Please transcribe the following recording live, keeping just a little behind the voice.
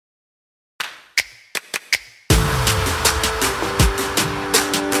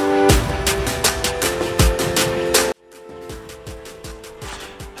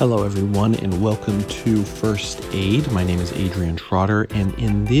Hello everyone and welcome to First Aid. My name is Adrian Trotter, and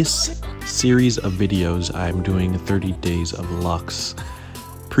in this series of videos I'm doing 30 days of Lux.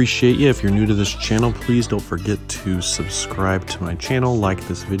 Appreciate you. If you're new to this channel, please don't forget to subscribe to my channel, like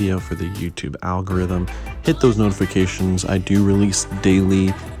this video for the YouTube algorithm, hit those notifications. I do release daily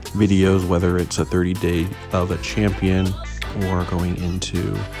videos, whether it's a 30 day of a champion or going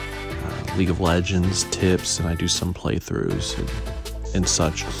into League of Legends tips, and I do some playthroughs and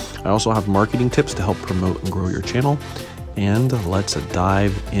such. I also have marketing tips to help promote and grow your channel, and let's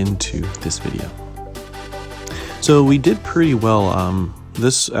dive into this video. So we did pretty well.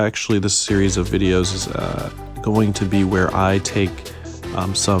 This series of videos is going to be where I take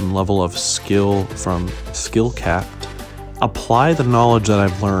some level of skill from skill capped, apply the knowledge that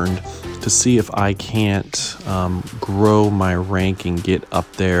I've learned to see if I can't grow my rank and get up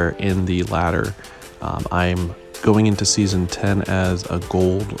there in the ladder. I'm going into season 10 as a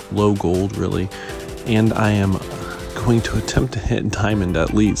low gold really, and I am going to attempt to hit diamond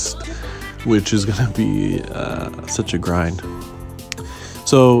at least, which is going to be such a grind.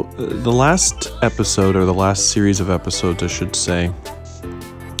 So the last episode, or the last series of episodes I should say,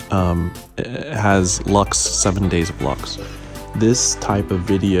 has Lux, 7 days of Lux. This type of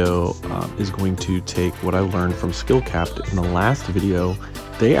video is going to take what I learned from Skill Capped. In the last video,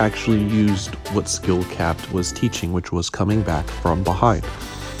 they actually used what Skill Capped was teaching, which was coming back from behind,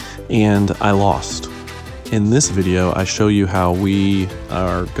 and I lost. In this video, I show you how we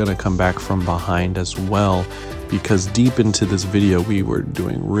are gonna come back from behind as well, because deep into this video, we were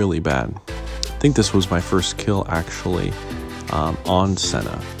doing really bad. I think this was my first kill actually on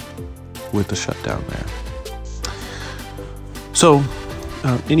Senna with the shutdown there. So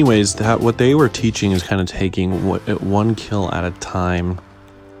anyways, what they were teaching is kind of taking one kill at a time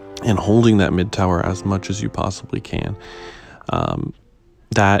and holding that mid tower as much as you possibly can.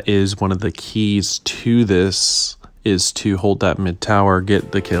 That is one of the keys to this, is to hold that mid tower,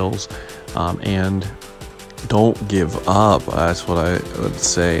 get the kills, and don't give up. That's what I would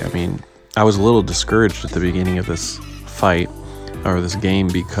say. I mean, I was a little discouraged at the beginning of this fight, or this game,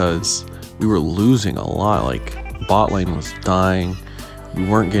 because we were losing a lot. Like, bot lane was dying. We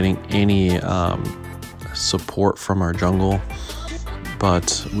weren't getting any support from our jungle,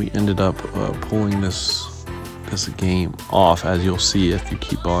 but we ended up pulling this game off, as you'll see if you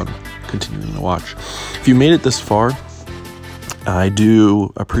keep on continuing to watch. If you made it this far, I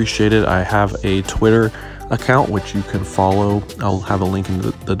do appreciate it. I have a Twitter account which you can follow. I'll have a link in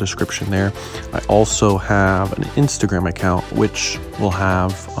the description there. I also have an Instagram account which will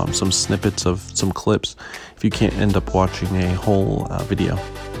have some snippets of some clips if you can't end up watching a whole video.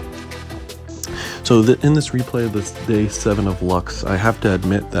 So in this replay of this day 7 of Lux, I have to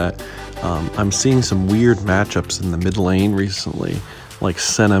admit that I'm seeing some weird matchups in the mid lane recently, like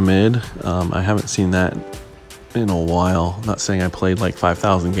Senna mid. I haven't seen that in a while. I'm not saying I played like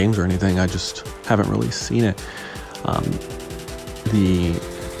 5,000 games or anything, I just haven't really seen it.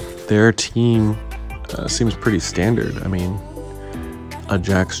 Their team seems pretty standard. I mean, a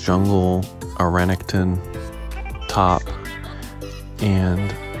Jax jungle, a Renekton top,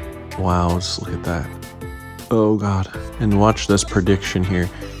 and wow, just look at that. Oh god. And watch this prediction here.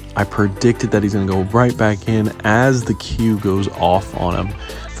 I predicted that he's gonna go right back in as the Q goes off on him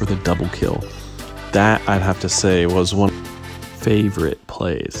for the double kill. That, I'd have to say, was one of my favorite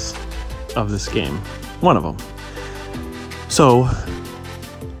plays of this game. One of them. So,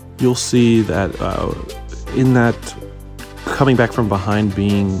 you'll see that in that coming back from behind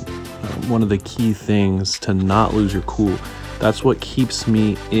being one of the key things to not lose your cool, that's what keeps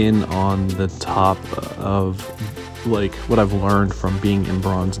me in on the top of like what I've learned from being in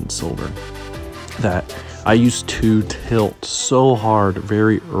bronze and silver. That I used to tilt so hard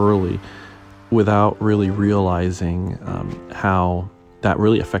very early without really realizing how that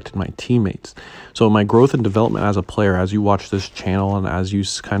really affected my teammates. So my growth and development as a player, as you watch this channel and as you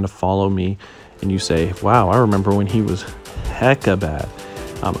kind of follow me and you say, wow, I remember when he was hecka bad,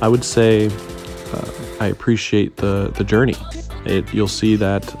 I would say I appreciate the journey. You'll see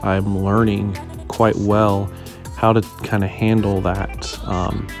that I'm learning quite well how to kind of handle that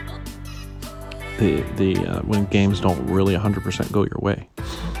when games don't really 100% go your way.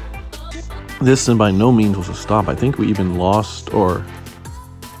 This, and by no means was a stop. I think we even lost, or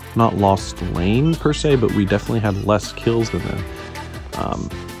not lost lane per se, but we definitely had less kills than them,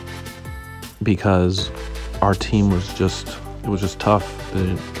 because our team was just, it was just tough.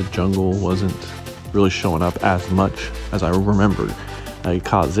 The jungle wasn't really showing up as much as I remembered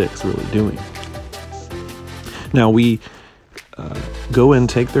Kha'Zix really doing. Now go in,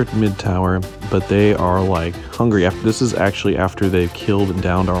 take their mid tower, but they are like hungry. This is actually after they've killed and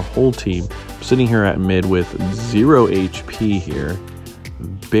downed our whole team. I'm sitting here at mid with 0 HP here,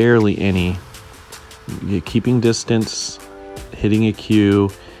 barely any. Keeping distance, hitting a Q,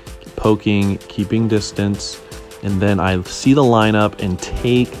 poking, keeping distance, and then I see the lineup and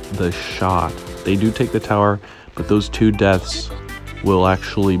take the shot. They do take the tower, but those 2 deaths will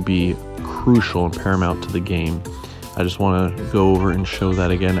actually be crucial and paramount to the game. I just want to go over and show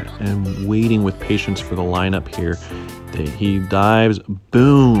that again, and waiting with patience for the lineup here. He dives,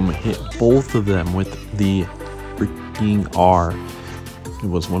 boom, hit both of them with the freaking R. It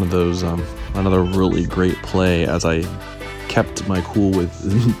was one of those, another really great play as I kept my cool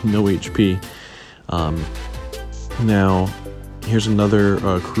with no HP. Now, here's another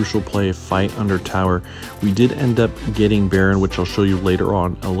crucial play, fight under tower. We did end up getting Baron, which I'll show you later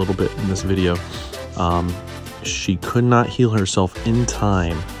on a little bit in this video. She could not heal herself in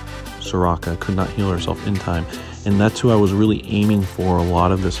time. Soraka could not heal herself in time. And that's who I was really aiming for a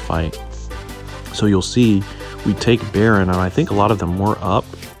lot of this fight. So you'll see, we take Baron, and I think a lot of them were up.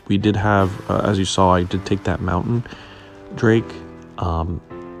 We did have, as you saw, I did take that Mountain Drake.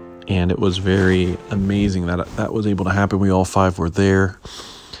 And it was very amazing that that was able to happen. We all 5 were there.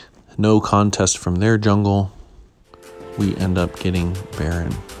 No contest from their jungle. We end up getting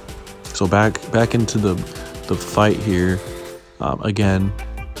Baron. So back into the fight here. Again,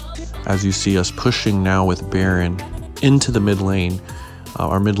 as you see us pushing now with Baron into the mid lane.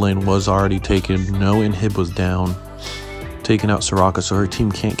 Our mid lane was already taken. No inhib was down. Taking out Soraka, so her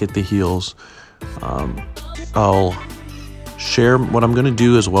team can't get the heals. I'll share what I'm going to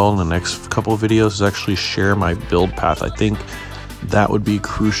do as well in the next couple of videos is actually share my build path. I think that would be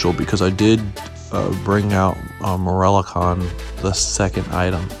crucial because I did bring out Morellicon, the second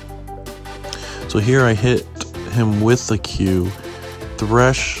item. So here I hit him with the Q.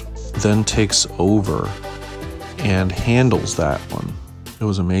 Thresh then takes over and handles that one. It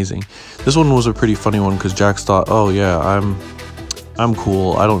was amazing. This one was a pretty funny one because Jax thought, oh yeah, I'm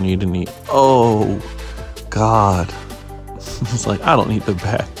cool. I don't need any. Oh God. It's like, I don't need the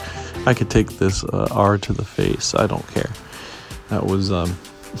back. I could take this R to the face. I don't care. That was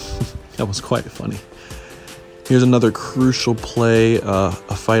that was quite funny. Here's another crucial play, a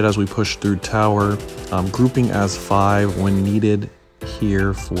fight as we push through tower. Grouping as 5 when needed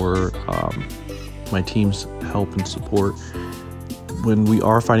here for my team's help and support. When we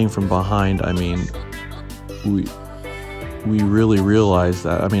are fighting from behind, I mean, we really realized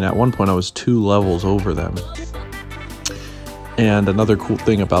that. I mean, at one point I was 2 levels over them. And another cool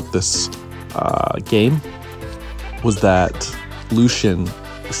thing about this game was that Lucian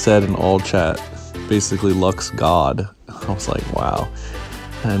said in all chat, basically Lux God. I was like, wow.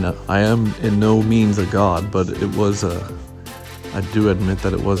 And I am in no means a god, but it was I do admit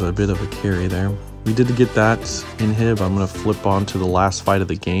that it was a bit of a carry there. We did get that inhib. I'm going to flip on to the last fight of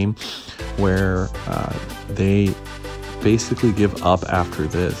the game where they basically give up after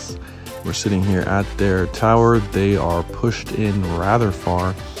this. We're sitting here at their tower. They are pushed in rather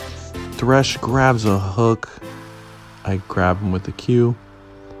far. Thresh grabs a hook. I grab him with the Q.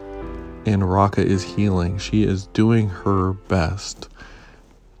 And Raka is healing. She is doing her best.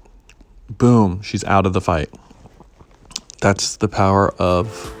 Boom. She's out of the fight. That's the power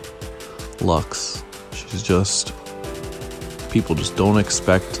of Lux. She's just... people just don't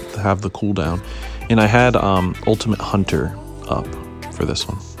expect to have the cooldown. And I had Ultimate Hunter up for this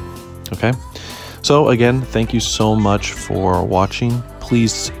one. Okay, so again, thank you so much for watching.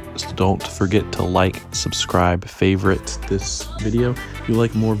 Please don't forget to like, subscribe, favorite this video. If you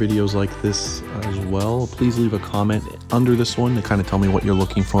like more videos like this as well, please leave a comment under this one to kind of tell me what you're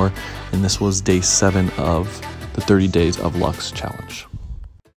looking for. And this was day 7 of the 30 Days of Lux challenge.